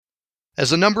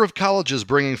As the number of colleges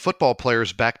bringing football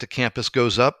players back to campus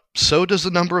goes up, so does the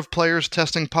number of players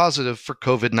testing positive for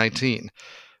COVID-19.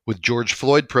 With George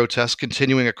Floyd protests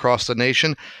continuing across the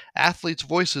nation, athletes'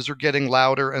 voices are getting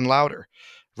louder and louder.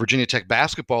 Virginia Tech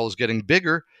basketball is getting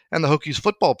bigger, and the Hokies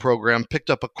football program picked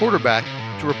up a quarterback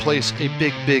to replace a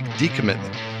big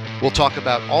decommitment. We'll talk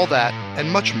about all that and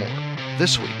much more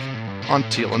this week on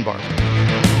Teal and Barber.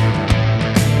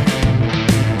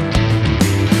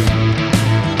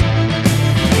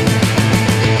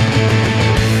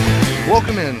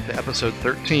 Welcome in to episode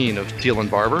 13 of Teal and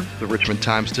Barber, the Richmond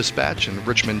Times-Dispatch and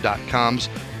Richmond.com's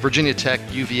Virginia Tech,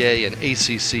 UVA, and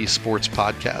ACC sports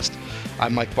podcast.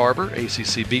 I'm Mike Barber,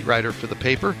 ACC beat writer for the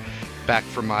paper, back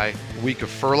from my week of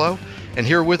furlough. And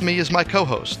here with me is my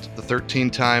co-host, the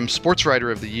 13-time Sports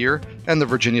Writer of the Year and the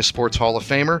Virginia Sports Hall of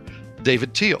Famer,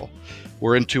 David Teal.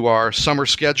 We're into our summer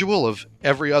schedule of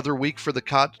every other week for the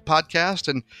podcast,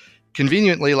 and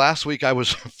conveniently, last week I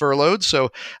was furloughed, so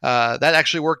that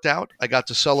actually worked out. I got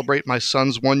to celebrate my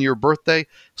son's one-year birthday,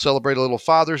 celebrate a little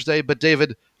Father's Day. But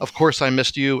David, of course I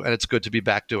missed you, and it's good to be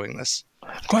back doing this.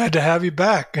 Glad to have you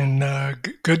back, and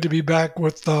good to be back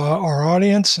with our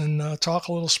audience and talk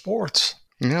a little sports.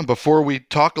 Yeah, before we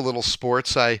talk a little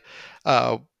sports, I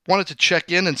wanted to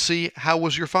check in and see, how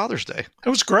was your Father's Day? It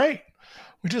was great.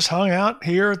 We just hung out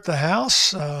here at the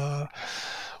house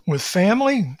with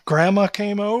family. Grandma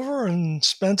came over and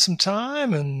spent some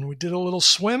time, and we did a little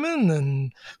swimming, and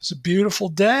it was a beautiful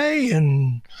day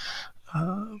and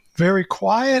very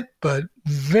quiet, but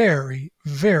very,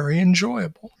 very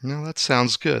enjoyable. No, that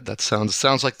sounds good. That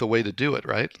sounds like the way to do it,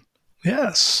 right?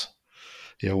 Yes.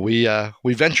 Yeah,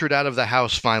 we ventured out of the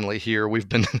house finally here. We've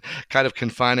been kind of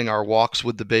confining our walks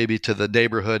with the baby to the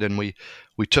neighborhood, and we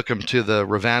took him to the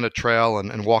Ravenna Trail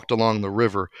and walked along the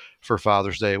river for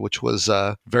Father's Day, which was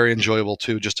very enjoyable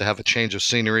too, just to have a change of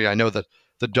scenery. I know that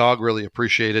the dog really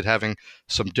appreciated having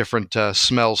some different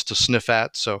smells to sniff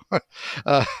at. So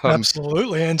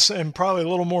absolutely, and probably a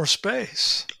little more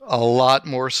space. A lot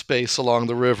more space along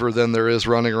the river than there is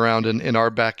running around in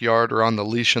our backyard or on the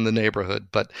leash in the neighborhood.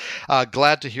 But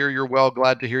glad to hear you're well.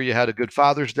 Glad to hear you had a good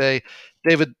Father's Day.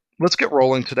 David, let's get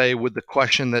rolling today with the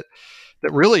question that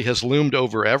really has loomed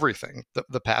over everything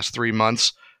the past 3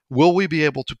 months. Will we be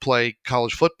able to play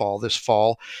college football this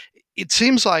fall? It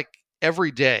seems like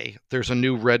every day there's a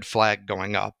new red flag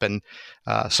going up, and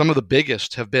some of the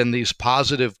biggest have been these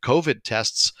positive COVID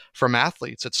tests from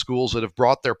athletes at schools that have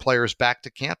brought their players back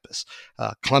to campus.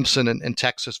 Clemson and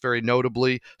Texas, very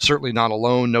notably, certainly not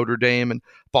alone. Notre Dame and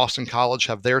Boston College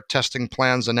have their testing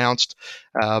plans announced.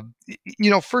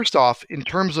 First off, in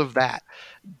terms of that,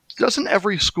 doesn't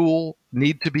every school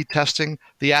need to be testing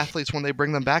the athletes when they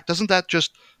bring them back? Doesn't that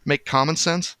just make common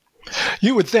sense?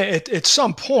 You would think at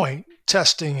some point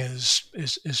testing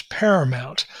is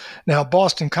paramount. Now,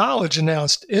 Boston College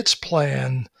announced its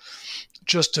plan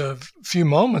just a few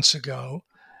moments ago,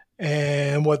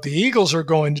 and what the Eagles are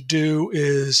going to do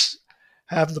is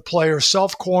have the players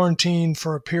self-quarantine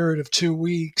for a period of 2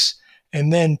 weeks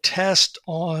and then test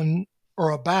on or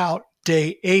about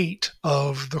day 8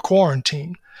 of the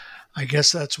quarantine. I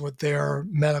guess that's what their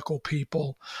medical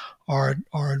people are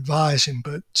advising,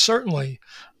 but certainly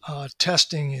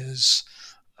testing is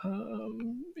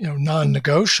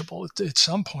non-negotiable. At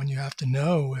some point, you have to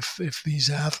know if these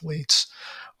athletes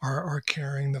are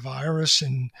carrying the virus.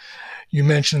 And you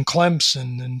mentioned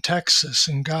Clemson and Texas,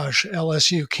 and gosh,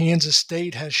 LSU, Kansas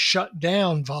State has shut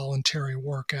down voluntary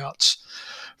workouts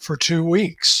for 2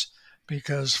 weeks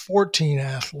because 14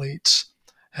 athletes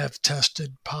have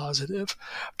tested positive.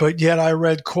 But yet I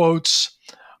read quotes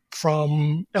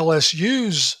from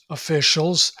LSU's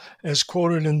officials, as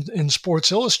quoted in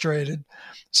Sports Illustrated,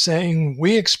 saying,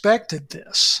 we expected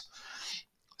this.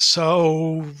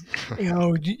 So,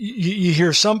 you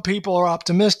hear some people are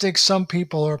optimistic, some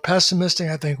people are pessimistic.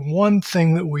 I think one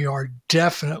thing that we are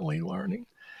definitely learning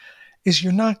is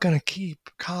you're not going to keep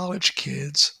college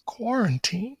kids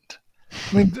quarantined.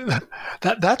 I mean,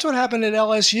 that's what happened at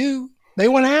LSU. They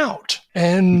went out,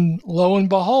 and lo and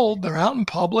behold, they're out in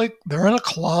public, they're in a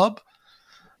club,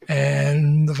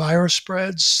 and the virus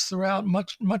spreads throughout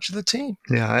much of the team.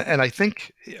 Yeah, and I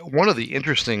think one of the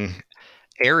interesting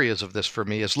areas of this for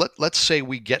me is let's say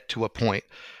we get to a point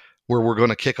where we're going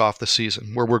to kick off the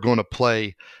season, where we're going to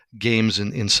play games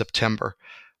in September.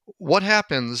 What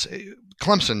happens?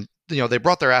 Clemson, they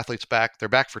brought their athletes back. They're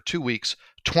back for 2 weeks.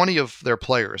 Over 20 of their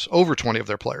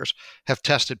players have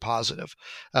tested positive.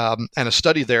 And a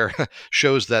study there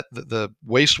shows that the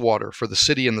wastewater for the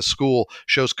city and the school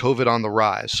shows COVID on the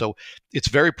rise. So it's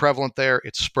very prevalent there.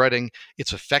 It's spreading.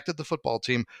 It's affected the football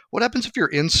team. What happens if you're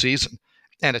in season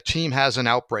and a team has an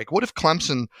outbreak? What if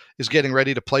Clemson is getting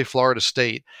ready to play Florida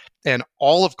State and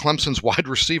all of Clemson's wide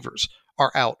receivers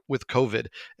are out with COVID?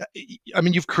 I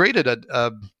mean, you've created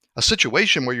a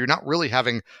situation where you're not really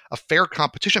having a fair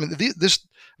competition. I mean, this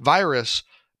virus,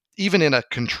 even in a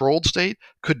controlled state,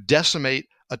 could decimate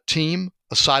a team,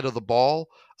 a side of the ball,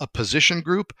 a position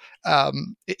group.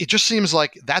 It just seems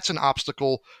like that's an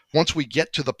obstacle once we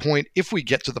get to the point, if we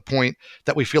get to the point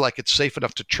that we feel like it's safe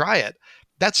enough to try it.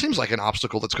 That seems like an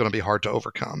obstacle that's going to be hard to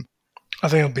overcome. I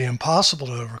think it'll be impossible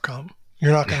to overcome.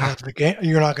 You're not going to have the game.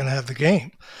 You're not going to have the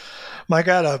game. Mike,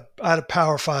 I had a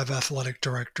Power 5 athletic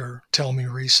director tell me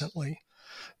recently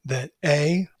that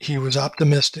A, he was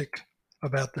optimistic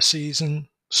about the season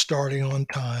starting on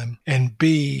time, and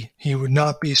B, he would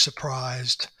not be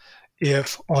surprised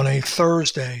if on a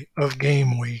Thursday of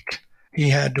game week, he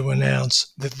had to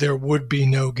announce that there would be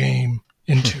no game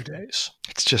in 2 days.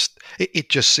 It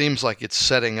just seems like it's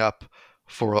setting up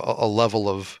for a level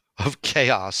of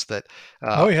chaos that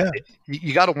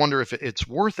you got to wonder if it's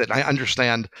worth it. I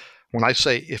understand when I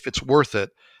say if it's worth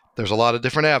it, there's a lot of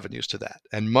different avenues to that.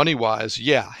 And money-wise,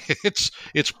 yeah,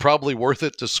 it's probably worth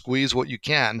it to squeeze what you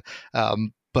can.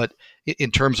 But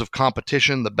in terms of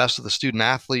competition, the best of the student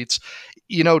athletes,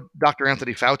 Dr.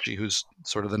 Anthony Fauci, who's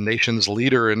sort of the nation's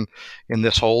leader in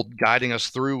this whole guiding us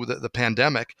through the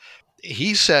pandemic,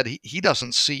 he said he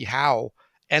doesn't see how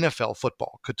NFL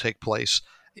football could take place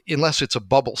unless it's a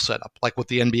bubble setup, like what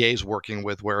the NBA is working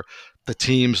with, where the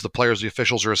teams, the players, the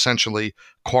officials are essentially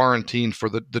quarantined for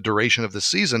the duration of the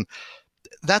season.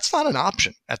 That's not an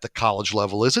option at the college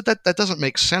level, is it? That doesn't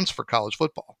make sense for college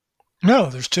football.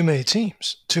 No, there's too many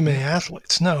teams, too many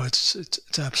athletes. No, it's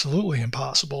absolutely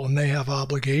impossible, and they have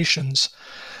obligations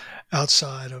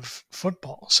outside of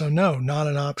football. So no, not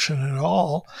an option at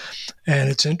all. And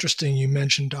it's interesting you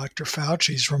mentioned Dr.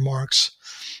 Fauci's remarks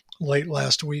late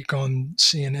last week on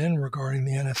CNN regarding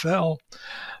the NFL.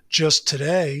 Just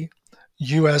today,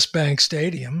 U.S. Bank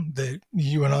Stadium, that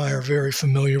you and I are very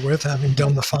familiar with, having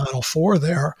done the Final Four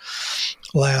there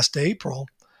last April,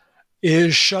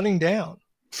 is shutting down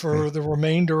for the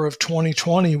remainder of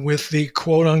 2020 with the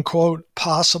quote-unquote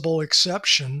possible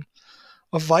exception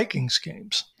of Vikings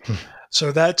games.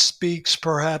 So that speaks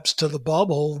perhaps to the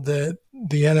bubble that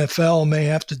the NFL may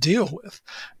have to deal with,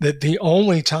 that the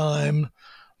only time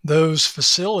those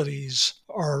facilities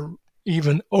are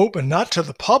even open, not to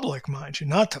the public, mind you,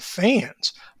 not to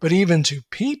fans, but even to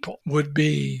people, would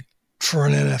be for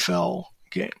an NFL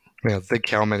game. Yeah, think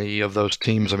how many of those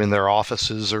teams, I mean, their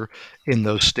offices are in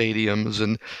those stadiums.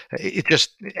 And it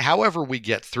just, however we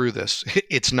get through this,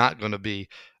 it's not going to be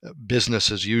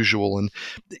business as usual. And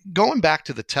going back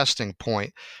to the testing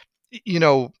point,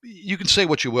 you can say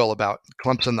what you will about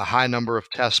Clemson, the high number of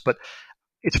tests, but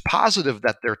it's positive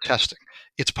that they're testing.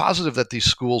 It's positive that these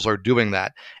schools are doing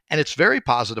that. And it's very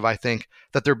positive, I think,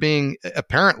 that they're being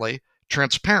apparently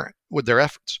transparent with their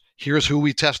efforts. Here's who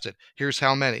we tested. Here's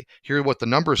how many. Here's what the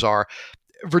numbers are.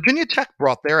 Virginia Tech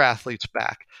brought their athletes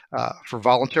back for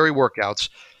voluntary workouts.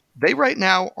 They right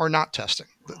now are not testing.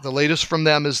 The latest from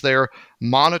them is they're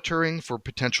monitoring for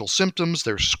potential symptoms.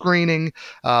 They're screening,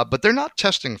 but they're not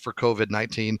testing for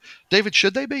COVID-19. David,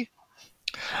 should they be?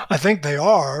 I think they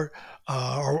are.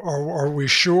 Are we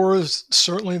sure,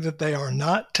 certainly, that they are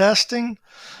not testing?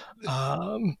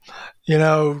 At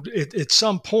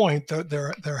some point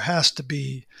there has to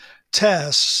be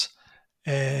tests,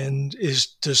 and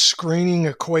does screening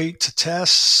equate to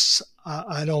tests?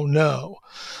 I don't know.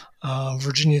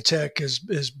 Virginia Tech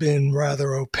has been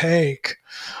rather opaque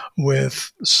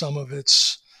with some of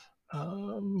its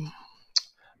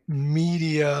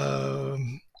media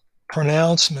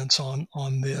pronouncements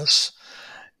on this.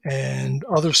 And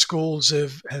other schools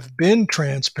have been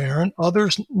transparent,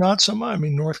 others not so much. I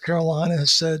mean, North Carolina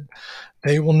has said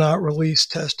they will not release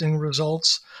testing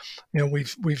results.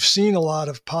 We've seen a lot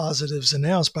of positives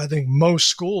announced, but I think most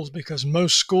schools, because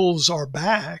most schools are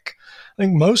back, I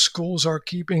think most schools are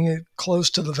keeping it close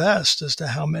to the vest as to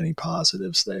how many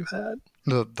positives they've had.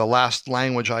 The last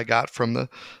language I got from the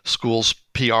school's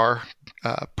PR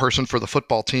person for the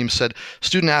football team said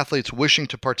student athletes wishing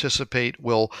to participate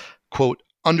will, quote,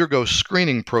 undergo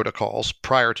screening protocols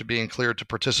prior to being cleared to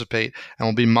participate and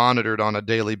will be monitored on a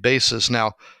daily basis.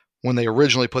 Now, when they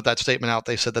originally put that statement out,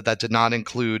 they said that did not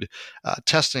include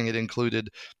testing. It included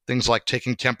things like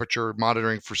taking temperature,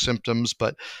 monitoring for symptoms.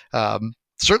 But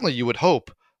certainly you would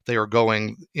hope they are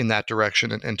going in that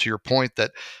direction. And to your point that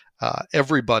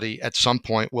everybody at some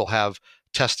point will have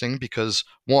testing because,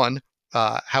 one,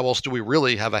 how else do we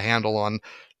really have a handle on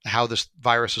how this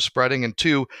virus is spreading? And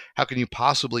two, how can you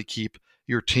possibly keep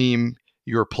your team,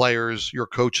 your players, your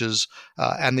coaches,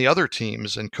 and the other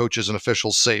teams and coaches and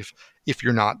officials safe if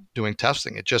you're not doing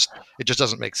testing. It just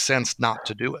doesn't make sense not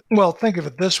to do it. Well, think of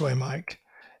it this way, Mike.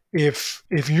 If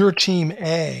you're Team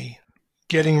A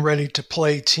getting ready to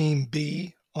play Team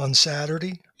B on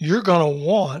Saturday, you're going to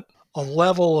want a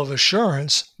level of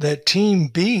assurance that Team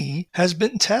B has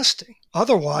been testing.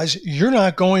 Otherwise, you're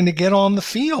not going to get on the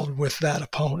field with that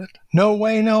opponent. No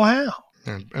way, no how.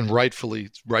 And rightfully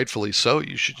so.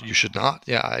 You should not.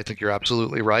 Yeah, I think you're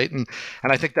absolutely right. And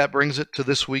I think that brings it to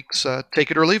this week's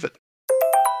Take It or Leave It.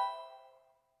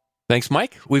 Thanks,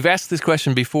 Mike. We've asked this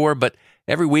question before, but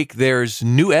every week there's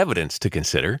new evidence to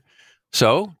consider.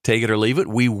 So, take it or leave it,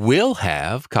 we will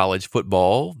have college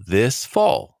football this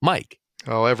fall. Mike.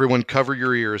 Oh, everyone cover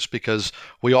your ears, because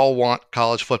we all want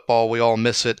college football. We all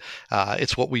miss it.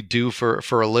 It's what we do for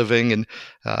a living. And,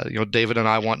 David and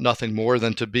I want nothing more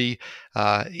than to be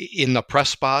in the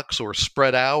press box or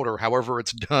spread out or however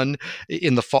it's done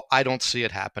in the fall. I don't see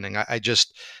it happening. I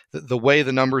just, the way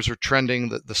the numbers are trending,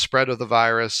 the spread of the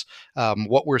virus,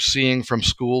 what we're seeing from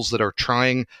schools that are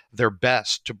trying their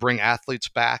best to bring athletes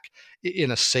back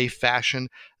in a safe fashion.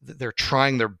 They're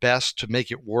trying their best to make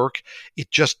it work.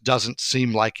 It just doesn't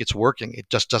seem like it's working. It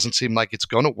just doesn't seem like it's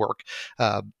going to work.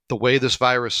 The way this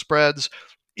virus spreads,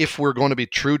 if we're going to be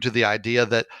true to the idea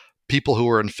that people who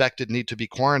are infected need to be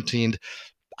quarantined,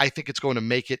 I think it's going to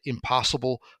make it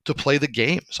impossible to play the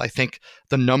games. I think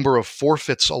the number of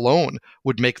forfeits alone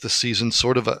would make the season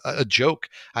sort of a joke.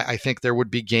 I think there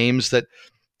would be games that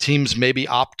teams maybe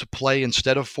opt to play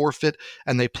instead of forfeit,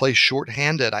 and they play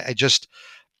shorthanded.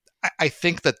 I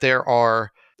think that there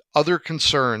are other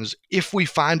concerns if we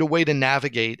find a way to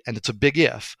navigate, and it's a big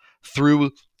if, through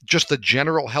just the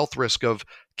general health risk of,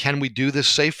 can we do this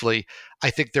safely? I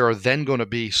think there are then going to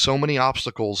be so many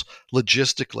obstacles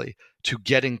logistically to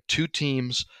getting two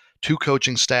teams, two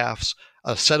coaching staffs,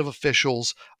 a set of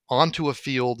officials onto a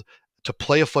field to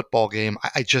play a football game.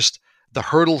 The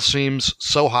hurdle seems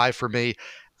so high for me.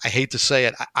 I hate to say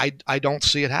it. I don't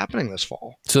see it happening this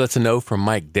fall. So that's a no from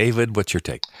Mike. David, what's your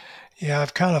take? Yeah,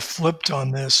 I've kind of flipped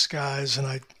on this, guys, and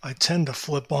I tend to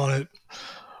flip on it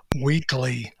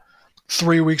weekly.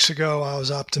 3 weeks ago, I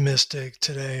was optimistic.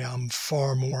 Today, I'm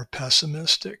far more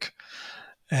pessimistic.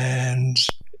 And,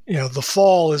 the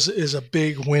fall is a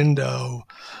big window,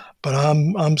 but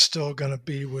I'm still going to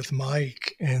be with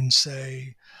Mike and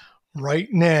say, right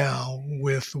now,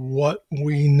 with what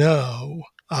we know,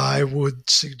 I would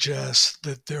suggest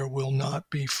that there will not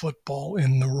be football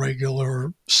in the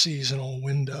regular seasonal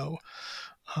window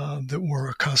that we're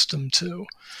accustomed to.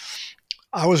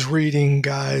 I was reading,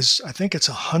 guys, I think it's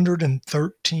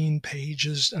 113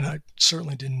 pages, and I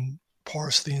certainly didn't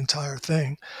parse the entire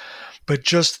thing, but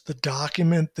just the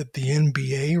document that the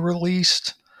NBA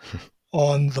released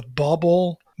on the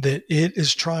bubble that it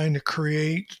is trying to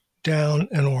create down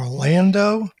in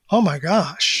Orlando. Oh my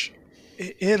gosh.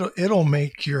 It'll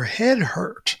make your head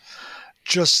hurt.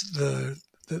 Just the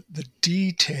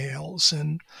details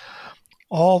and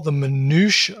all the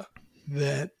minutia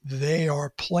that they are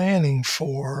planning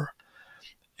for,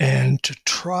 and to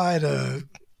try to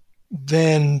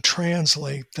then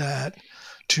translate that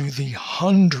to the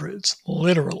hundreds,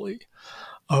 literally,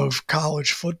 of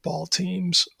college football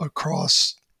teams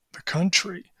across the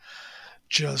country,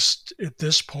 just at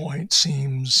this point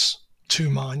seems too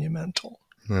monumental.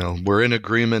 Well, we're in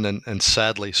agreement, and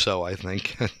sadly so, I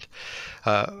think.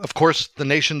 Of course, the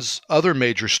nation's other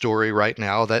major story right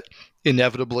now that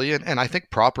inevitably, and I think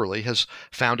properly, has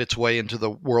found its way into the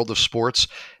world of sports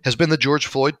has been the George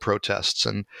Floyd protests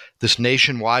and this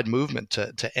nationwide movement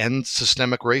to end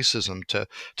systemic racism,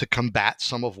 to combat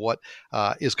some of what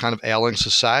is kind of ailing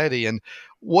society. And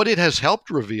what it has helped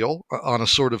reveal on a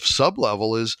sort of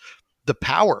sub-level is the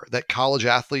power that college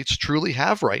athletes truly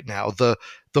have right now, the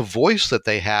voice that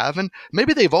they have, and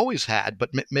maybe they've always had,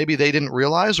 but maybe they didn't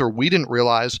realize, or we didn't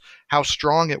realize how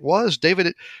strong it was.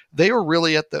 David, they are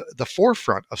really at the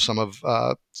forefront of some of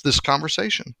this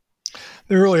conversation.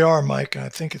 They really are, Mike, and I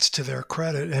think it's to their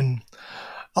credit. And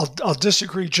I'll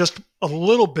disagree just a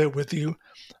little bit with you.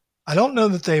 I don't know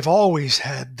that they've always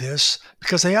had this,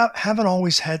 because they haven't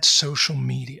always had social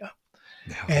media.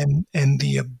 No. And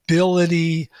the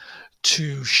ability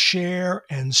to share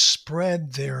and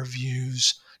spread their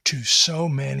views to so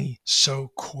many so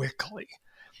quickly.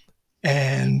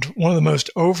 And one of the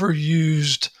most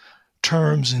overused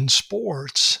terms in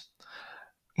sports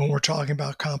when we're talking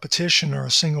about competition or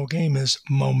a single game is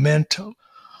momentum.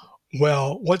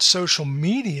 Well, what social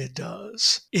media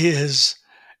does is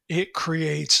it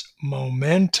creates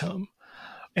momentum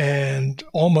and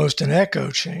almost an echo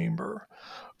chamber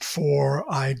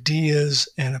for ideas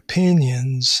and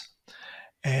opinions.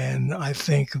 And I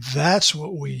think that's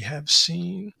what we have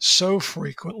seen so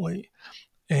frequently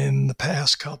in the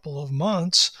past couple of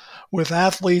months with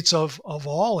athletes of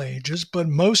all ages, but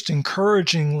most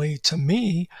encouragingly to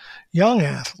me, young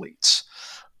athletes.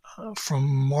 From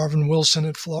Marvin Wilson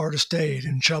at Florida State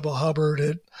and Chuba Hubbard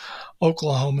at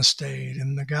Oklahoma State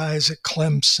and the guys at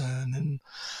Clemson and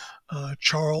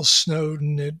Charles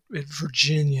Snowden at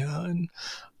Virginia. And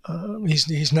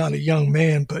he's not a young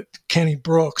man, but Kenny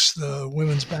Brooks, the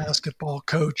women's basketball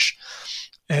coach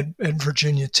at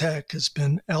Virginia Tech, has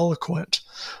been eloquent,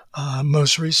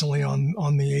 most recently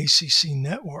on the ACC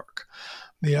network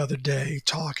the other day,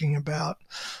 talking about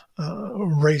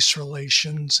race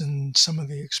relations and some of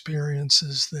the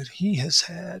experiences that he has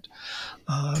had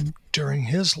during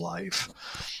his life.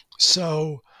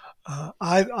 So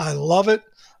I love it.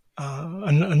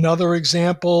 Another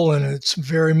example, and it's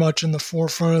very much in the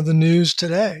forefront of the news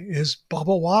today, is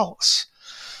Bubba Wallace.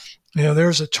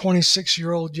 There's a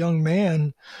 26-year-old young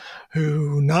man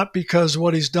who, not because of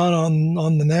what he's done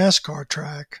on the NASCAR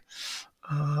track,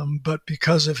 but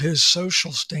because of his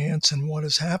social stance and what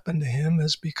has happened to him,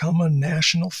 has become a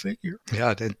national figure.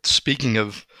 Yeah, and speaking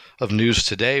of news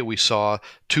today, we saw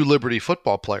two Liberty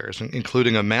football players,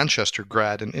 including a Manchester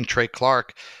grad and Trey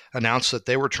Clark, announced that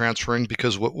they were transferring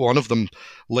because what one of them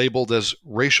labeled as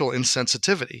racial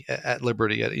insensitivity at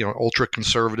Liberty, at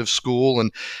ultra-conservative school.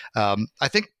 And I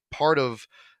think part of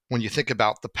when you think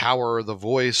about the power of the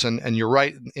voice, and you're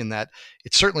right in that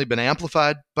it's certainly been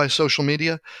amplified by social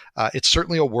media. It's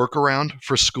certainly a workaround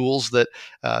for schools that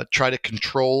try to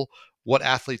control what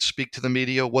athletes speak to the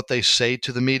media, what they say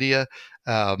to the media.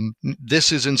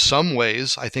 This is in some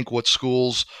ways, I think, what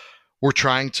schools were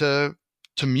trying to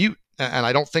mute. And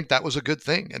I don't think that was a good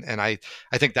thing. And I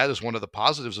think that is one of the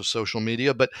positives of social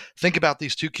media. But think about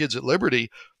these two kids at Liberty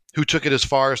who took it as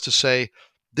far as to say,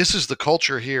 this is the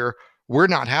culture here. We're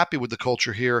not happy with the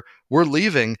culture here. We're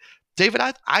leaving. David,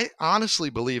 I honestly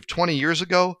believe 20 years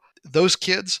ago, those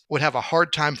kids would have a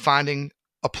hard time finding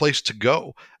a place to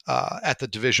go at the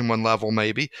Division I level,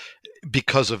 maybe,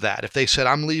 because of that. If they said,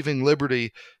 I'm leaving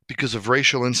Liberty because of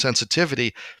racial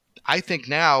insensitivity, I think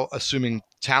now, assuming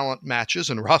talent matches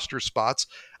and roster spots,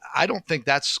 I don't think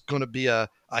that's going to be a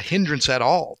hindrance at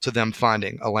all to them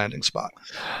finding a landing spot.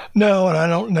 No, and I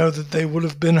don't know that they would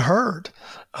have been heard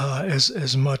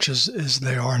as much as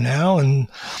they are now. And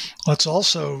let's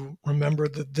also remember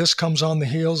that this comes on the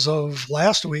heels of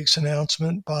last week's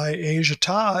announcement by Asia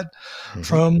Todd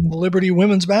from the Liberty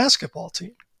women's basketball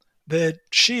team that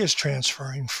she is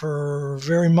transferring for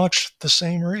very much the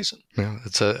same reason. Yeah,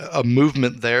 it's a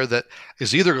movement there that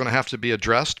is either going to have to be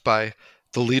addressed by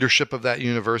the leadership of that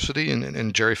university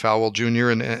and Jerry Falwell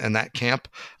Jr. and that camp,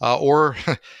 or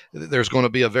there's going to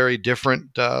be a very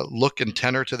different look and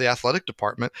tenor to the athletic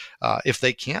department if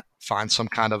they can't find some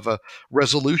kind of a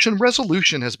resolution.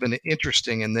 Resolution has been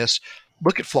interesting in this.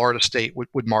 Look at Florida State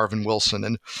with Marvin Wilson,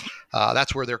 and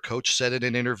that's where their coach said in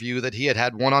an interview that he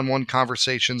had one-on-one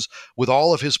conversations with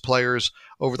all of his players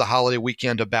over the holiday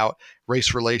weekend about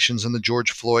race relations and the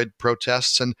George Floyd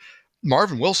protests. And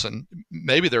Marvin Wilson,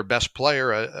 maybe their best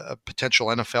player, a potential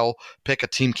NFL pick, a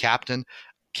team captain,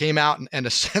 came out and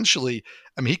essentially,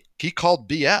 I mean, he called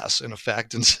BS in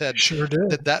effect and said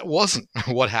that wasn't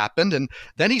what happened. And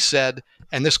then he said,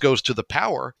 and this goes to the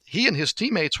power, he and his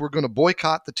teammates were going to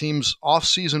boycott the team's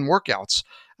off-season workouts.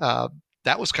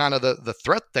 That was kind of the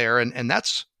threat there. And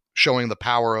that's showing the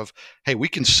power of, hey, we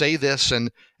can say this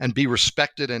and be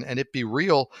respected and it be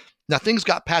real. Now, things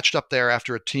got patched up there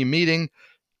after a team meeting.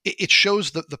 It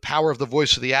shows the power of the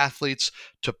voice of the athletes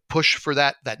to push for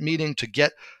that meeting to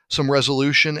get some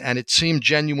resolution. And it seemed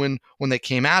genuine when they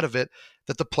came out of it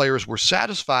that the players were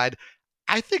satisfied.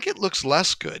 I think it looks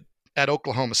less good at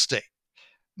Oklahoma State.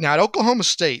 Now, at Oklahoma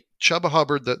State, Chuba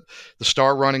Hubbard, the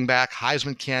star running back,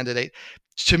 Heisman candidate,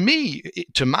 to me,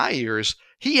 to my ears,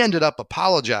 he ended up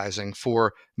apologizing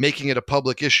for making it a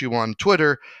public issue on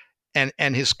Twitter.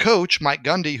 And his coach, Mike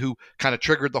Gundy, who kind of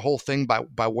triggered the whole thing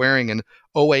by wearing an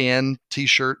OAN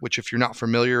T-shirt, which, if you're not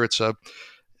familiar, it's a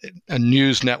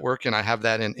news network, and I have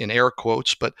that in air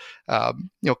quotes, but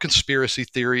conspiracy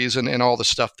theories and all the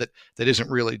stuff that isn't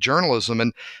really journalism.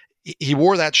 And he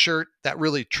wore that shirt. That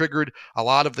really triggered a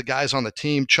lot of the guys on the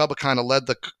team. Chuba kind of led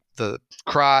the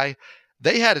cry.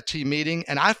 They had a team meeting,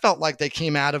 and I felt like they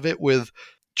came out of it with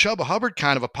Chuba Hubbard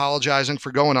kind of apologizing for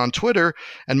going on Twitter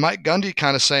and Mike Gundy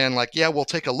kind of saying like, yeah, we'll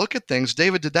take a look at things.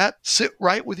 David, did that sit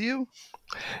right with you?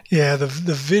 Yeah, the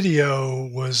video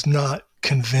was not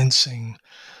convincing,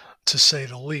 to say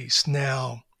the least.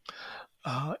 Now,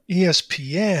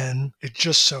 ESPN, it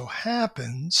just so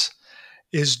happens,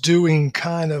 is doing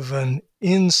kind of an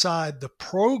inside the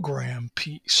program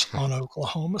piece on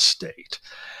Oklahoma State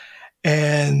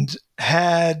and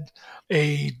had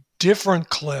a different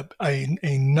clip, a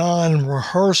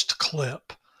non-rehearsed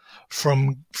clip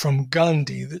from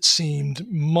Gundy that seemed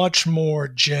much more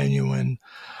genuine,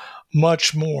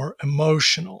 much more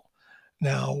emotional.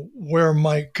 Now, where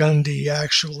Mike Gundy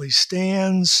actually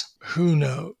stands, who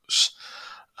knows?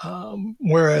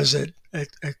 Whereas at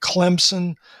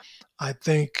Clemson, I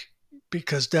think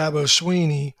because Dabo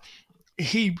Swinney,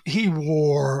 he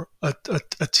wore a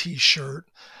T-shirt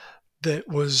that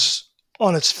was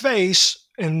on its face,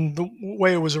 and the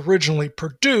way it was originally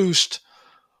produced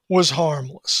was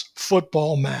harmless.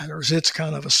 Football matters. It's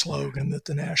kind of a slogan that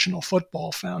the National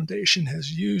Football Foundation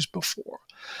has used before.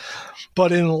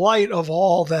 But in light of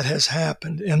all that has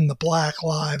happened in the Black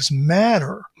Lives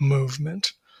Matter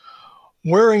movement,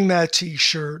 wearing that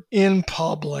T-shirt in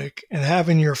public and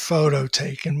having your photo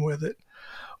taken with it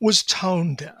was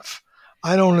tone deaf.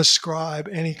 I don't ascribe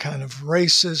any kind of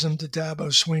racism to Dabo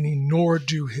Swinney, nor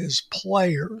do his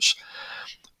players.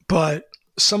 But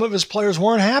some of his players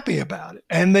weren't happy about it,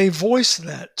 and they voiced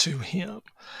that to him.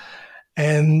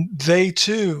 And they,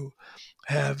 too,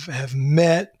 have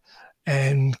met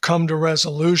and come to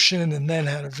resolution, and then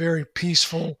had a very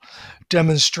peaceful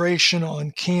demonstration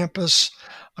on campus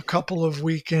a couple of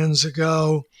weekends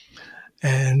ago.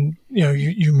 And,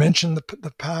 you mentioned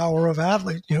the power of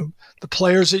athletes. The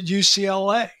players at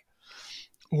UCLA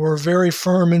were very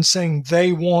firm in saying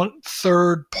they want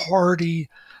third-party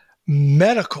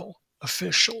medical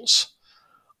officials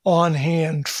on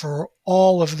hand for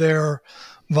all of their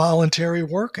voluntary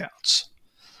workouts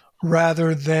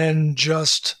rather than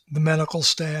just the medical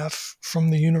staff from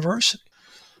the university.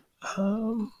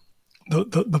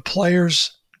 The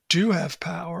players do have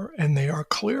power, and they are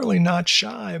clearly not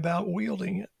shy about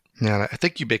wielding it. Yeah, I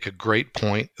think you make a great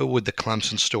point with the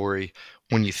Clemson story.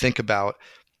 When you think about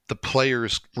the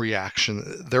players'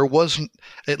 reaction, there wasn't,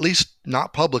 at least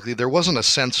not publicly, there wasn't a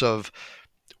sense of,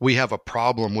 we have a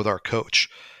problem with our coach.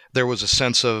 There was a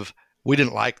sense of, we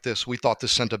didn't like this. We thought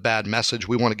this sent a bad message.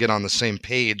 We want to get on the same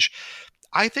page.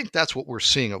 I think that's what we're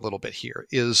seeing a little bit here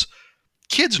is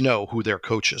kids know who their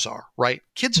coaches are, right?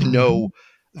 Kids know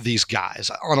these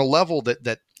guys on a level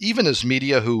that even as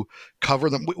media who cover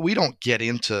them, we don't get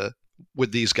into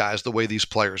with these guys the way these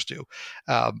players do.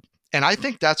 And I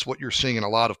think that's what you're seeing in a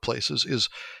lot of places is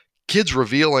kids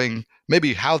revealing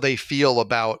maybe how they feel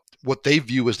about what they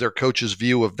view as their coach's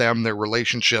view of them, their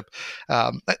relationship.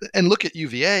 And look at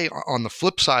UVA on the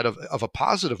flip side of a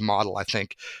positive model, I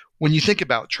think. When you think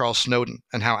about Charles Snowden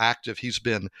and how active he's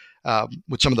been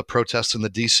with some of the protests in the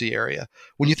D.C. area,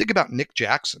 when you think about Nick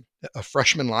Jackson, a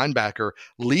freshman linebacker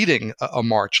leading a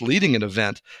march, leading an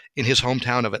event in his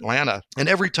hometown of Atlanta, and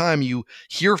every time you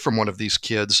hear from one of these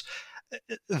kids,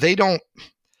 they don't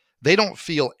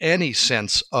feel any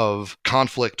sense of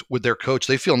conflict with their coach.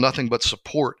 They feel nothing but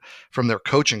support from their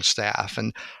coaching staff.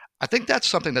 And I think that's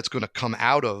something that's going to come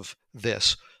out of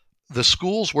this. The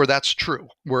schools where that's true,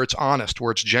 where it's honest,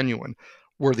 where it's genuine,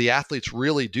 where the athletes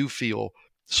really do feel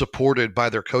supported by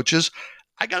their coaches,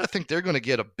 I got to think they're going to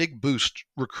get a big boost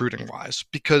recruiting-wise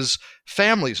because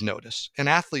families notice and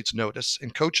athletes notice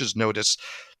and coaches notice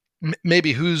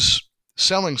maybe who's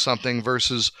selling something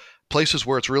versus places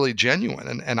where it's really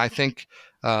genuine. And I think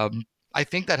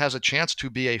that has a chance to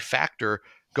be a factor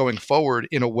going forward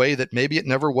in a way that maybe it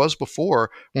never was before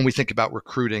when we think about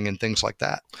recruiting and things like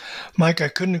that. Mike, I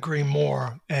couldn't agree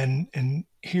more. And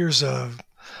here's a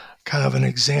kind of an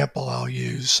example I'll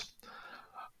use.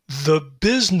 The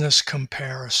business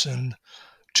comparison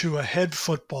to a head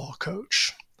football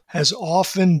coach has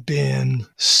often been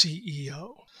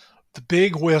CEO. The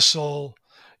big whistle,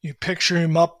 you picture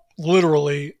him up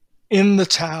literally in the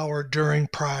tower during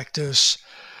practice,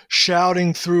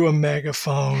 shouting through a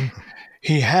megaphone.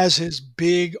 He has his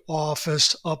big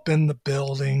office up in the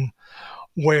building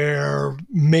where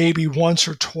maybe once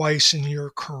or twice in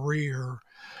your career,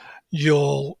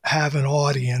 you'll have an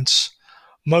audience.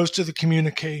 Most of the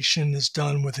communication is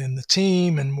done within the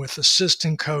team and with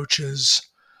assistant coaches.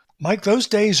 Mike, those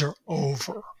days are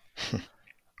over.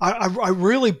 I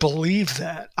really believe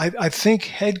that. I think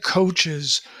head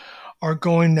coaches are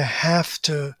going to have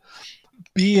to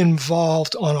be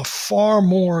involved on a far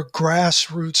more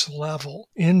grassroots level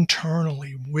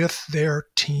internally with their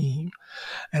team.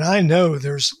 And I know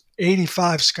there's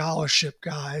 85 scholarship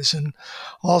guys and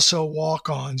also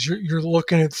walk-ons. You're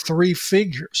looking at 3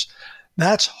 figures.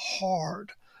 That's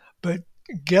hard. But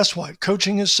guess what?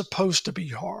 Coaching is supposed to be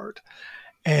hard.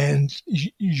 And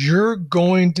you're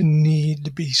going to need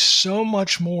to be so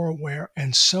much more aware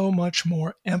and so much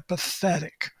more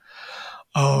empathetic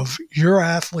of your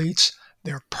athletes,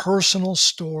 their personal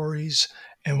stories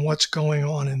and what's going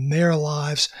on in their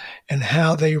lives and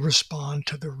how they respond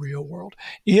to the real world.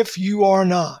 If you are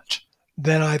not,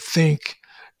 then I think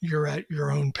you're at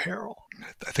your own peril.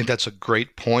 I think that's a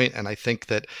great point, and I think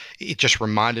that it just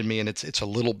reminded me, and it's a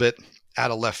little bit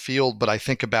out of left field, but I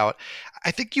think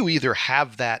you either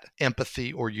have that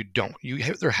empathy or you don't. You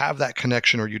either have that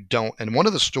connection or you don't. And one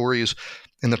of the stories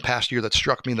in the past year that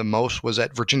struck me the most was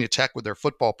at Virginia Tech with their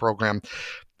football program,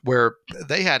 where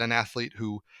they had an athlete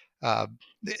who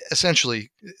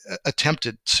essentially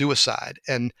attempted suicide.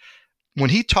 And when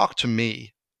he talked to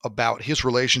me about his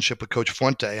relationship with Coach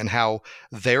Fuente and how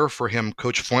there for him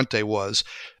Coach Fuente was,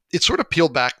 it sort of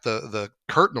peeled back the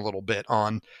curtain a little bit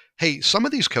on, hey, some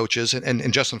of these coaches,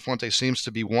 and Justin Fuente seems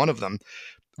to be one of them,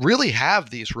 really have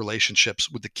these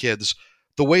relationships with the kids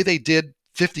the way they did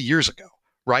 50 years ago,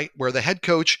 right? Where the head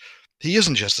coach, he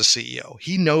isn't just a CEO.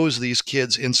 He knows these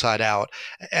kids inside out,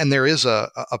 and there is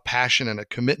a passion and a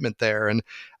commitment there. And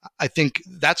I think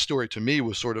that story to me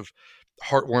was sort of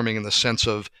heartwarming in the sense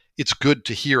of it's good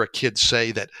to hear a kid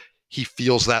say that he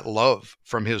feels that love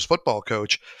from his football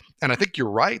coach. And I think you're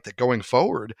right that going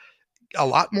forward, a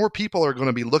lot more people are going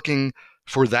to be looking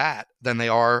for that than they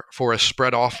are for a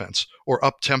spread offense or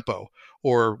up tempo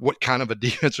or what kind of a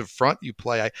defensive front you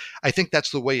play. I think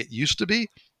that's the way it used to be.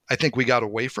 I think we got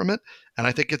away from it, and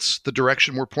I think it's the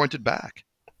direction we're pointed back.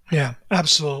 Yeah,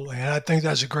 absolutely. And I think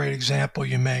that's a great example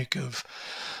you make of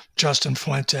Justin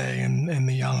Fuente and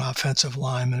the young offensive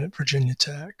lineman at Virginia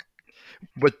Tech.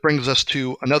 What brings us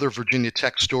to another Virginia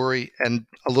Tech story, and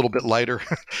a little bit lighter,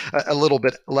 a little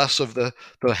bit less of the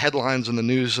headlines and the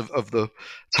news of the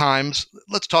times.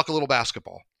 Let's talk a little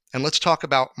basketball, and let's talk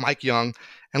about Mike Young,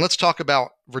 and let's talk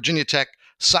about Virginia Tech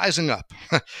sizing up.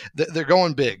 They're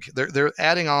going big. They're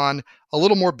adding on a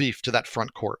little more beef to that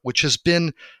front court, which has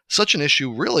been such an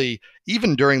issue, really,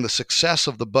 even during the success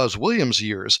of the Buzz Williams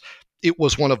years. It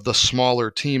was one of the smaller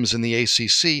teams in the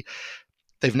ACC.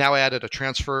 They've now added a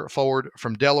transfer forward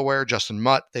from Delaware, Justin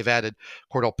Mutt. They've added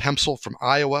Cordell Pemsel from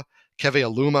Iowa. Keve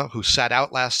Aluma, who sat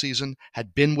out last season,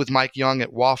 had been with Mike Young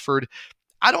at Wofford.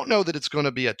 I don't know that it's going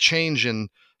to be a change in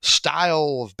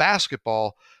style of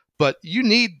basketball, but you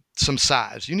need some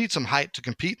size. You need some height to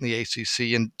compete in the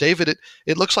ACC. And David,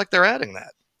 it looks like they're adding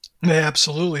that. They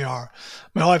absolutely are. I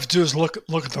mean, all I have to do is look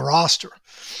at the roster.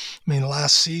 I mean,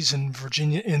 last season,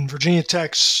 Virginia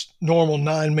Tech's normal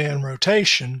 9-man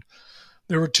rotation,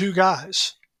 there were 2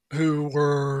 guys who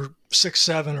were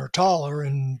 6'7" or taller,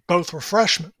 and both were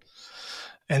freshmen.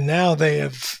 And now the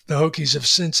Hokies have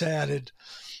since added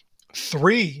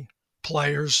 3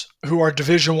 players who are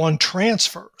Division I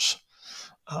transfers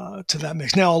to that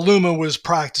mix. Now, Aluma was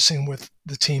practicing with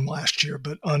the team last year,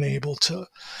 but unable to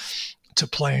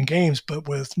play in games. But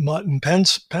with Mutt and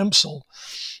Pemsel,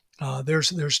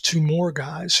 there's 2 more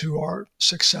guys who are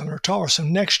 6'7" or taller. So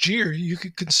next year, you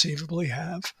could conceivably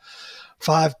have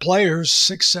 5 players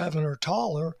 6'7" or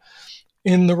taller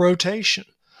in the rotation,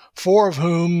 4 of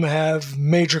whom have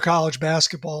major college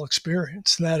basketball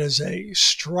experience. That is a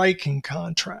striking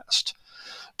contrast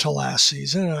to last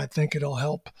season, and I think it'll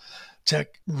help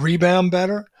Tech rebound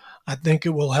better. I think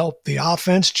it will help the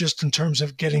offense just in terms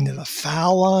of getting to the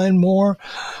foul line more.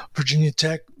 Virginia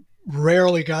Tech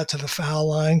rarely got to the foul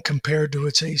line compared to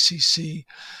its ACC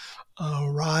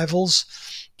rivals.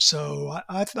 So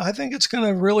I think it's going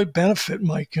to really benefit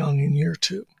Mike Young in year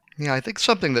 2. Yeah, I think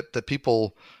something that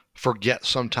people forget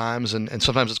sometimes, and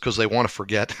sometimes it's because they want to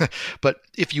forget, but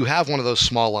if you have one of those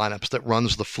small lineups that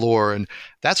runs the floor, and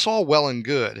that's all well and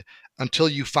good until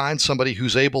you find somebody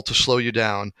who's able to slow you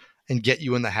down and get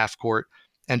you in the half court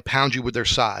and pound you with their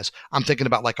size. I'm thinking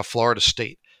about like a Florida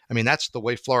State. I mean, that's the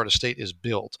way Florida State is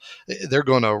built. They're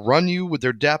going to run you with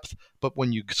their depth, but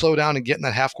when you slow down and get in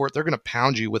that half court, they're going to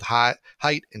pound you with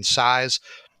height and size.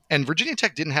 And Virginia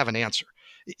Tech didn't have an answer.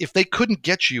 If they couldn't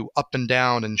get you up and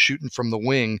down and shooting from the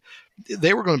wing,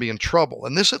 they were going to be in trouble.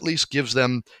 And this at least gives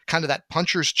them kind of that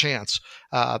puncher's chance.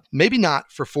 Maybe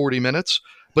not for 40 minutes,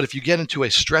 but if you get into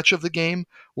a stretch of the game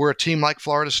where a team like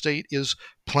Florida State is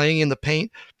playing in the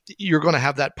paint, you're going to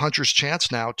have that puncher's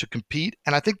chance now to compete.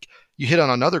 And I think you hit on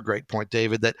another great point,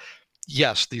 David, that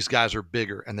yes, these guys are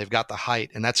bigger and they've got the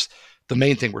height, and that's the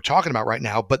main thing we're talking about right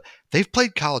now, but they've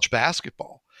played college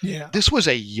basketball. Yeah. This was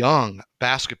a young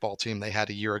basketball team they had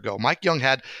a year ago. Mike Young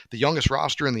had the youngest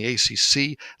roster in the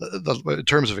ACC in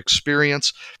terms of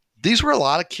experience. These were a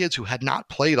lot of kids who had not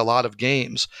played a lot of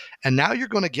games. And now you're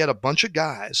going to get a bunch of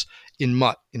guys in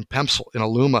Mutt, in Pemsel, in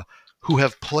Aluma, who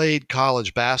have played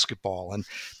college basketball. And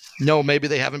no, maybe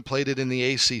they haven't played it in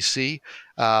the ACC.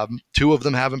 2 of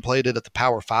them haven't played it at the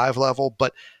Power 5 level,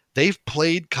 but they've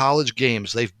played college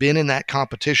games. They've been in that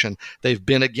competition. They've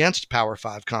been against Power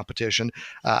 5 competition.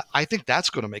 I think that's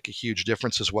going to make a huge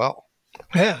difference as well.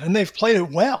 Yeah, and they've played it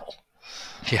well.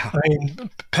 Yeah. I mean,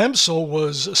 Pemsl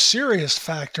was a serious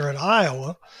factor at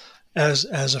Iowa as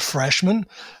a freshman.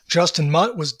 Justin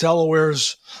Mutt was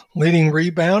Delaware's leading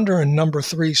rebounder and number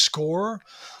 3 scorer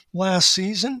last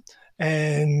season.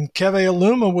 And Keve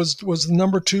Aluma was the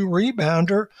number 2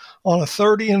 rebounder on a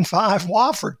 30-5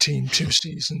 Wofford team 2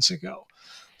 seasons ago.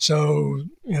 So,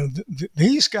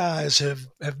 these guys have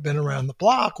been around the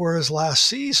block, whereas last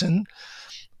season,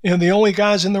 the only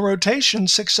guys in the rotation,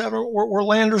 6'7", were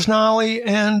Landers Nolley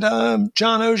and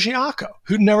John Ogiaco,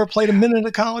 who'd never played a minute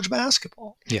of college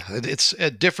basketball. Yeah, it's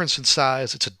a difference in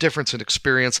size. It's a difference in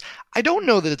experience. I don't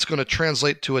know that it's going to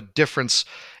translate to a difference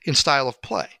in style of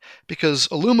play because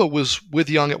Aluma was with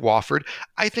Young at Wofford.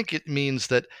 I think it means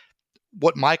that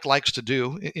what Mike likes to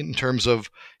do in terms of,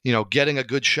 getting a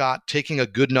good shot, taking a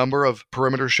good number of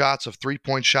perimeter shots, of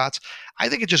 3-point shots, I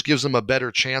think it just gives them a better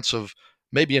chance of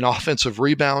maybe an offensive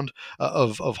rebound,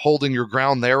 of holding your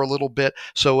ground there a little bit.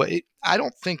 So I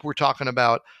don't think we're talking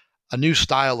about a new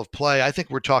style of play. I think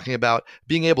we're talking about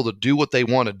being able to do what they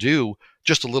want to do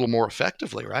just a little more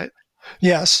effectively, right?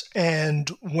 Yes, and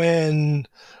when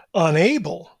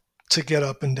unable to get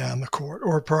up and down the court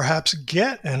or perhaps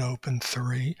get an open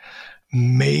 3,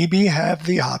 maybe have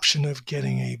the option of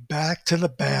getting a back to the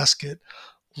basket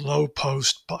low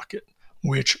post bucket,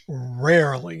 which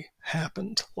rarely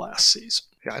happened last season.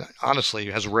 Yeah, honestly,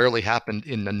 has rarely happened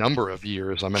in a number of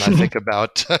years. I mean, I think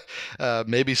about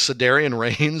maybe Sedarian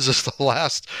Reigns is the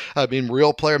last,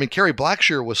 real player. I mean, Kerry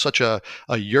Blackshear was such a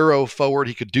Euro forward.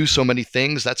 He could do so many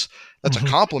things. That's a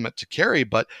compliment to Kerry.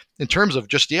 But in terms of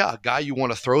just, a guy you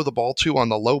want to throw the ball to on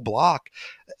the low block,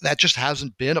 that just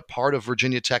hasn't been a part of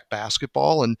Virginia Tech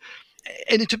basketball.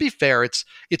 And to be fair,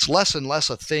 it's less and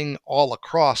less a thing all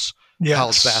across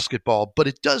college basketball. But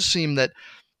it does seem that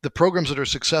the programs that are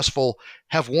successful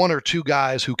have 1 or 2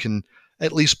 guys who can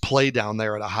at least play down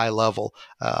there at a high level.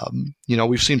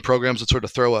 We've seen programs that sort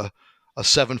of throw a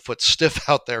 7-foot stiff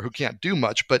out there who can't do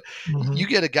much, but you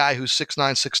get a guy who's 6'9",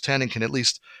 6'10", and can at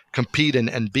least compete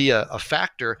and be a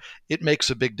factor. It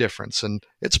makes a big difference. And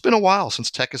it's been a while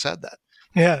since Tech has had that.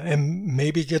 Yeah, and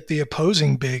maybe get the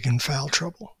opposing big in foul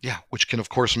trouble. Yeah, which can, of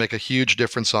course, make a huge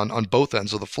difference on both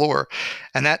ends of the floor.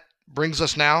 And that brings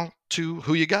us now to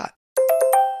Who You Got.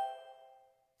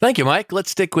 Thank you, Mike.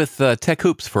 Let's stick with Tech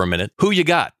Hoops for a minute. Who you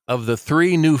got? Of the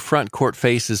 3 new front court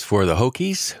faces for the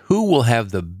Hokies, who will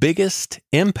have the biggest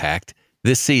impact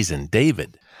this season?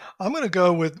 David. I'm going to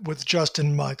go with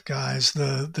Justin Mutt, guys,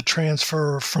 the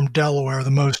transfer from Delaware,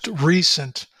 the most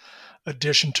recent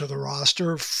addition to the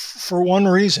roster, for one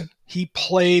reason. He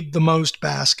played the most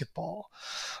basketball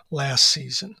last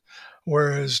season,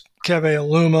 whereas Keve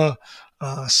Aluma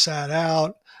sat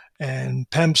out. And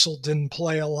Pemsl didn't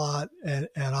play a lot at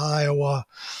Iowa.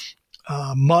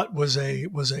 Mutt was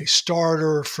a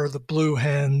starter for the Blue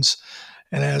Hens,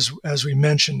 and as we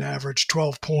mentioned, averaged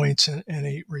 12 points and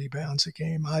 8 rebounds a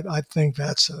game. I think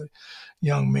that's a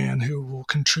young man who will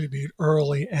contribute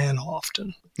early and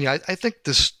often. Yeah, I think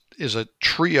this is a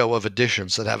trio of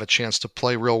additions that have a chance to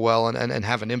play real well and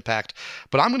have an impact.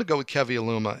 But I'm going to go with Keve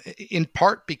Aluma, in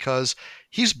part because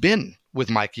he's been with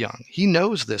Mike Young. He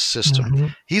knows this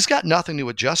system. He's got nothing to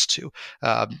adjust to.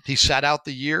 He sat out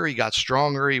the year. He got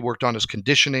stronger. He worked on his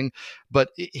conditioning, but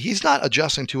he's not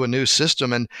adjusting to a new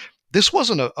system. And this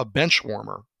wasn't a bench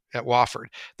warmer at Wofford.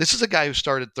 This is a guy who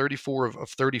started 34 of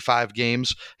 35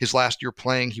 games his last year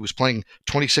playing. He was playing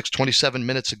 26, 27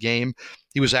 minutes a game.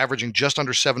 He was averaging just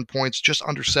under 7 points, just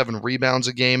under 7 rebounds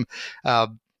a game.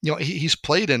 He's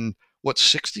played in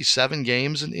 67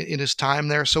 games in his time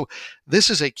there. So this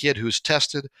is a kid who's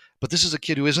tested, but this is a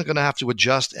kid who isn't going to have to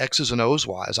adjust X's and O's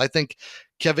wise. I think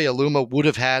Keve Aluma would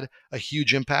have had a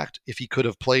huge impact if he could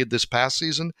have played this past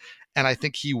season. And I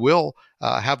think he will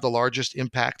have the largest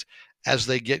impact as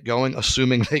they get going,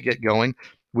 assuming they get going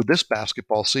with this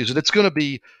basketball season. It's going to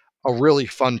be a really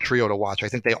fun trio to watch. I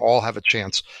think they all have a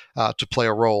chance to play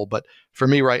a role. But for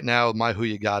me right now, my Who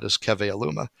You Got is Keve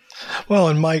Aluma. Well,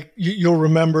 and Mike, you'll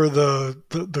remember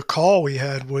the call we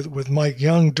had with Mike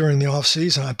Young during the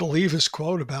offseason. I believe his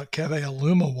quote about Keve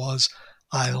Aluma was,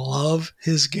 "I love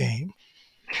his game."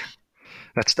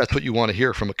 That's what you want to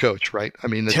hear from a coach, right? I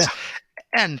mean,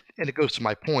 and it goes to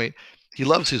my point. He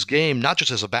loves his game, not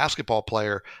just as a basketball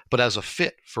player, but as a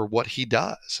fit for what he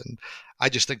does. And I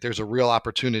just think there's a real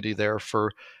opportunity there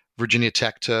for Virginia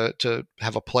Tech to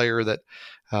have a player that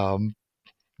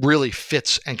really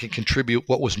fits and can contribute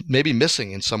what was maybe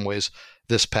missing in some ways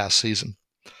this past season.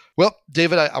 Well,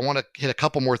 David, I want to hit a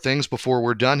couple more things before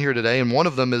we're done here today. And one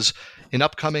of them is an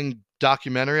upcoming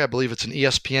documentary. I believe it's an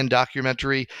ESPN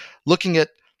documentary looking at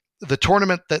the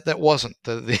tournament that wasn't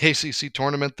the ACC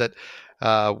tournament that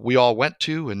we all went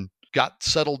to and got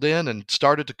settled in and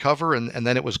started to cover, and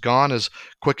then it was gone as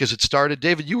quick as it started.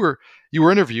 David, you were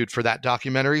interviewed for that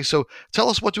documentary, so tell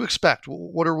us what to expect.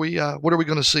 What are we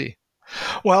going to see?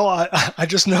 Well, I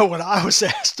just know what I was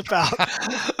asked about,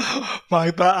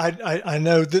 Mike, but I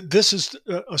know that this is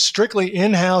a strictly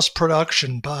in-house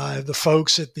production by the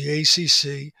folks at the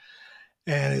ACC,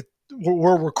 and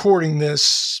we're recording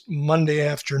this Monday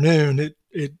afternoon.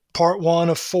 It part one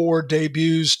of 4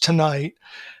 debuts tonight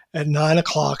at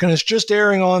 9:00, and it's just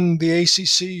airing on the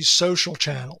ACC's social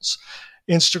channels.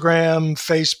 Instagram,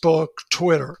 Facebook,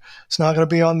 Twitter. It's not going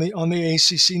to be on the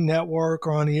ACC network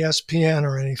or on ESPN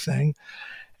or anything.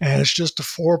 And it's just a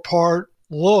 4-part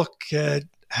look at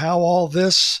how all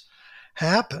this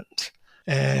happened.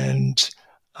 And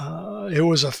it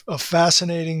was a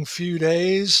fascinating few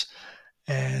days.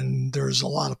 And there's a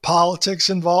lot of politics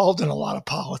involved and a lot of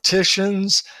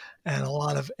politicians and a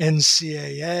lot of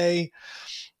NCAA.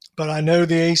 But I know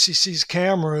the ACC's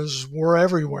cameras were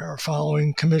everywhere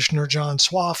following Commissioner John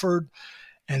Swofford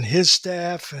and his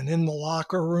staff, and in the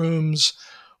locker rooms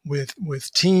with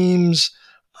teams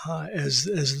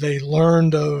as they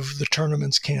learned of the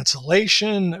tournament's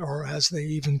cancellation, or as they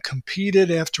even competed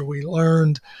after we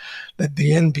learned that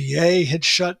the NBA had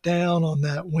shut down on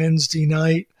that Wednesday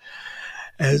night.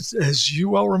 As you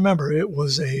well remember, it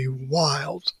was a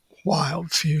wild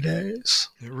few days.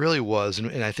 It really was.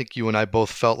 And I think you and I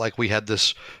both felt like we had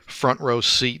this front row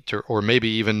seat, or maybe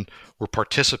even were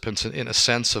participants in a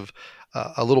sense of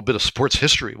a little bit of sports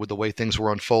history with the way things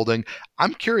were unfolding.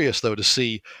 I'm curious, though, to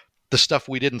see the stuff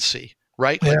we didn't see.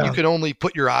 Right? Like, you can only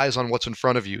put your eyes on what's in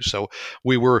front of you. So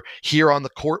we were here on the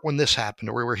court when this happened,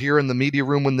 or we were here in the media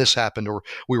room when this happened, or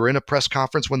we were in a press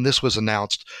conference when this was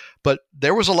announced. But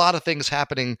there was a lot of things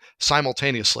happening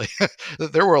simultaneously.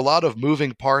 There were a lot of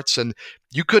moving parts, and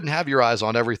you couldn't have your eyes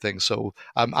on everything. So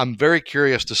I'm very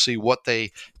curious to see what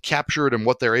they captured and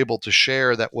what they're able to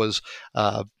share that was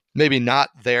maybe not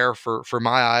there for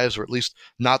my eyes, or at least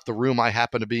not the room I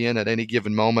happen to be in at any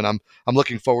given moment. I'm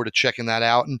looking forward to checking that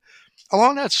out. And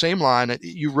along that same line,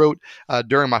 you wrote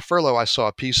during my furlough, I saw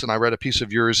a piece and I read a piece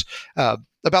of yours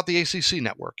about the ACC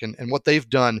network and what they've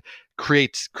done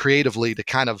creatively to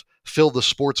kind of fill the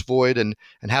sports void and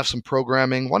have some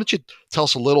programming. Why don't you tell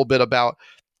us a little bit about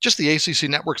just the ACC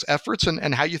network's efforts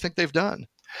and how you think they've done?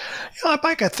 Yeah,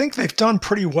 Mike, I think they've done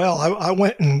pretty well. I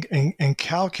went and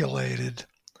calculated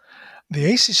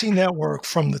the ACC network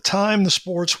from the time the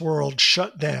sports world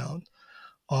shut down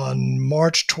on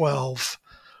March 12th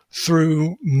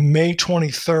through May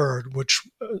 23rd, which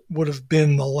would have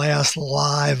been the last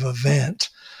live event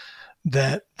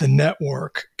that the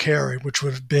network carried, which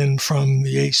would have been from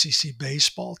the ACC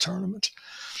baseball tournament.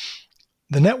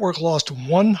 The network lost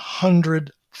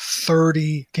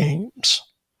 130 games.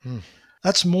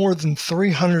 That's more than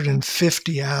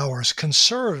 350 hours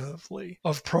conservatively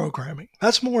of programming.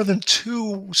 That's more than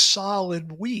 2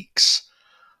 solid weeks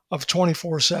of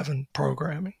 24/7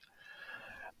 programming.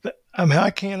 I mean, I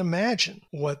can't imagine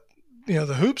what, the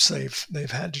hoops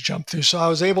they've had to jump through. So I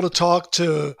was able to talk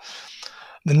to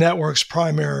the network's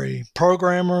primary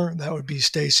programmer, that would be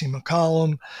Stacey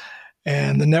McCollum,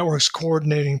 and the network's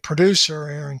coordinating producer,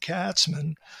 Aaron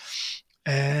Katzman.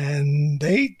 And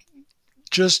they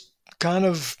just kind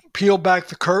of peeled back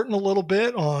the curtain a little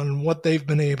bit on what they've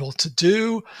been able to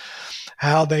do,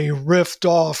 how they riffed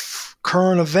off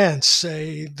current events,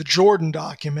 say the Jordan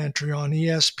documentary on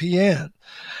ESPN,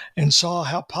 and saw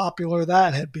how popular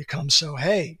that had become. So,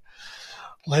 hey,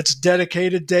 let's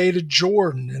dedicate a day to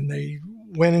Jordan. And they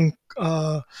went in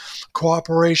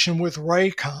cooperation with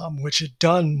Raycom, which had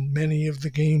done many of the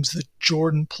games that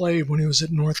Jordan played when he was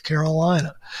at North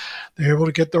Carolina. They were able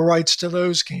to get the rights to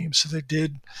those games. So they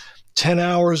did 10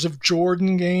 hours of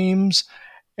Jordan games,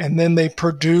 and then they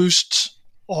produced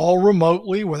all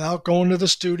remotely without going to the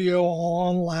studio, all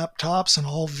on laptops and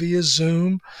all via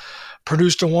Zoom,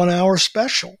 produced a 1-hour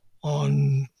special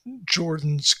on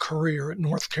Jordan's career at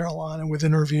North Carolina with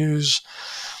interviews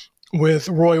with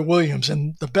Roy Williams.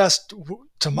 And the best,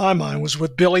 to my mind, was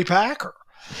with Billy Packer.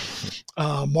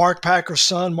 Mark Packer's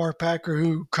son, Mark Packer,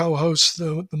 who co-hosts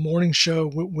the morning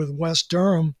show with Wes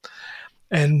Durham.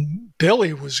 And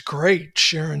Billy was great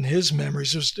sharing his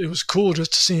memories. It was cool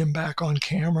just to see him back on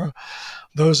camera.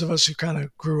 Those of us who kind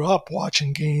of grew up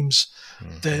watching games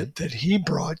that he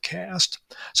broadcast.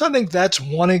 So I think that's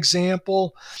one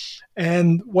example.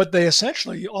 And what they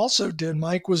essentially also did,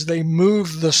 Mike, was they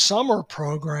moved the summer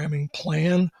programming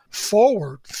plan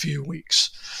forward few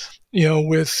weeks,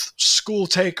 with school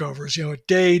takeovers, a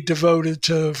day devoted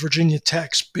to Virginia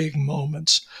Tech's big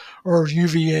moments, or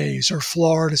UVA's or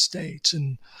Florida State's,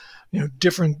 and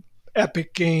different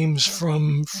epic games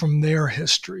from their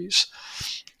histories.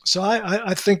 So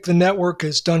I think the network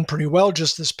has done pretty well.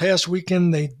 Just this past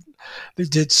weekend, they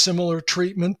did similar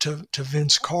treatment to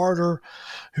Vince Carter,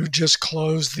 who just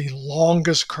closed the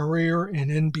longest career in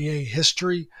NBA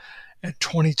history at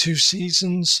 22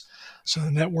 seasons. So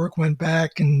the network went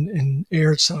back and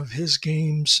aired some of his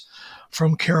games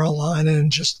from Carolina,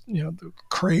 and just the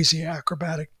crazy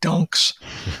acrobatic dunks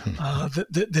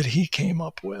that he came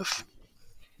up with.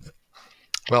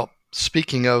 Well,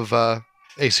 speaking of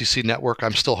ACC Network,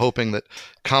 I'm still hoping that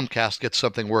Comcast gets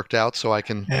something worked out so I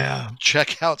can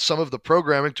check out some of the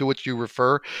programming to which you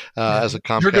refer as a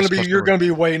Comcast customer. You're going to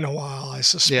be waiting a while, I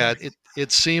suspect. Yeah,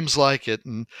 it seems like it,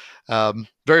 and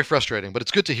very frustrating. But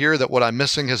it's good to hear that what I'm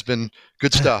missing has been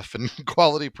good stuff and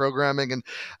quality programming. And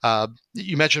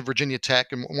you mentioned Virginia Tech,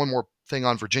 and one more thing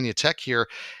on Virginia Tech here.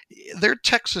 Their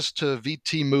Texas to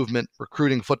VT movement,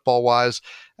 recruiting football-wise,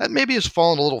 that maybe has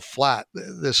fallen a little flat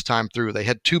this time through. They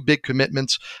had two big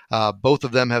commitments. Both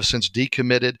of them have since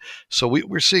decommitted. So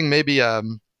we're seeing maybe I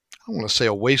don't want to say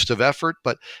a waste of effort,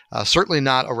 but certainly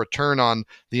not a return on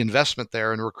the investment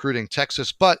there in recruiting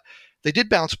Texas. But they did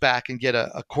bounce back and get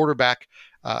a quarterback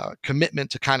commitment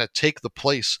to kind of take the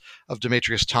place of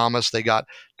Demetrius Thomas. They got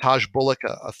Taj Bullock,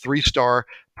 a three-star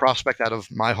prospect out of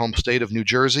my home state of New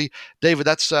Jersey. David,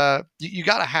 that's you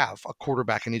got to have a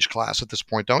quarterback in each class at this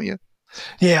point, don't you?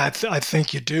 Yeah, I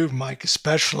think you do, Mike,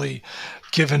 especially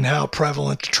given how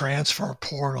prevalent the transfer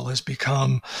portal has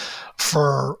become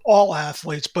for all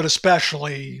athletes, but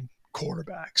especially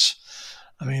quarterbacks.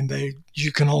 I mean,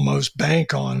 you can almost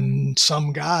bank on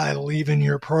some guy leaving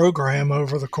your program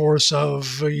over the course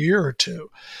of a year or two.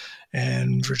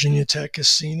 And Virginia Tech has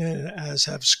seen it, as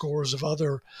have scores of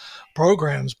other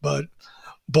programs. But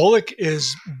Bullock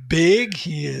is big.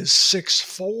 He is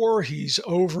 6'4". He's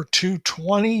over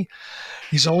 220.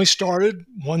 He's only started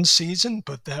one season,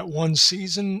 but that one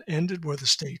season ended with a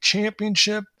state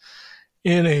championship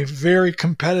in a very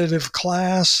competitive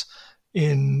class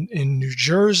in New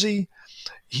Jersey.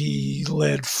 He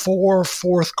led 4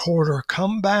 fourth-quarter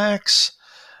comebacks.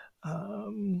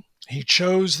 He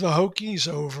chose the Hokies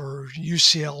over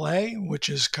UCLA, which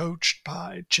is coached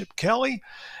by Chip Kelly,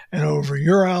 and over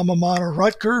your alma mater,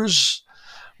 Rutgers,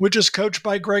 which is coached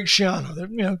by Greg Schiano.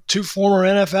 They're, two former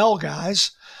NFL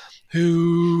guys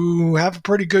who have a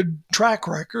pretty good track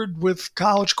record with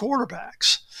college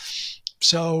quarterbacks.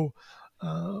 So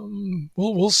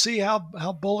we'll see how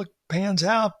Bullock pans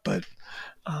out, but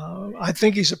I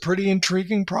think he's a pretty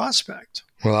intriguing prospect.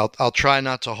 Well, I'll try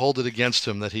not to hold it against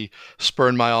him that he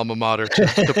spurned my alma mater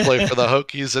to play for the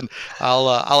Hokies, and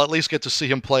I'll at least get to see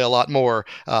him play a lot more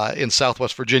in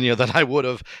Southwest Virginia than I would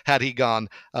have had he gone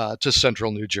to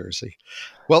Central New Jersey.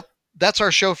 Well, that's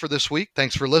our show for this week.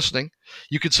 Thanks for listening.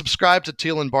 You can subscribe to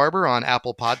Teal and Barber on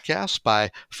Apple Podcasts by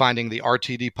finding the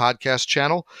RTD Podcast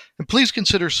channel. And please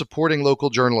consider supporting local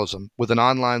journalism with an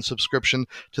online subscription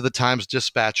to the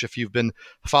Times-Dispatch. If you've been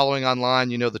following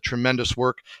online, you know the tremendous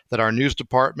work that our news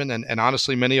department and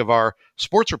honestly many of our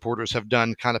sports reporters have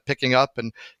done kind of picking up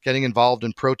and getting involved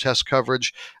in protest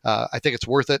coverage. I think it's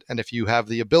worth it. And if you have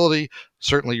the ability,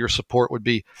 certainly your support would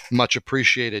be much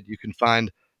appreciated. You can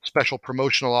find special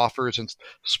promotional offers,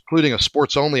 including a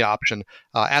sports-only option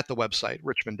at the website,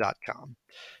 richmond.com.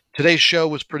 Today's show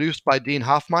was produced by Dean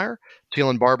Hoffmeyer.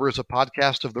 Teal and Barber is a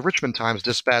podcast of the Richmond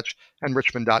Times-Dispatch and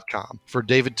richmond.com. For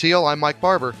David Teal, I'm Mike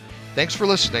Barber. Thanks for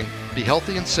listening. Be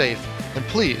healthy and safe, and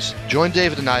please join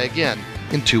David and I again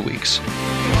in 2 weeks.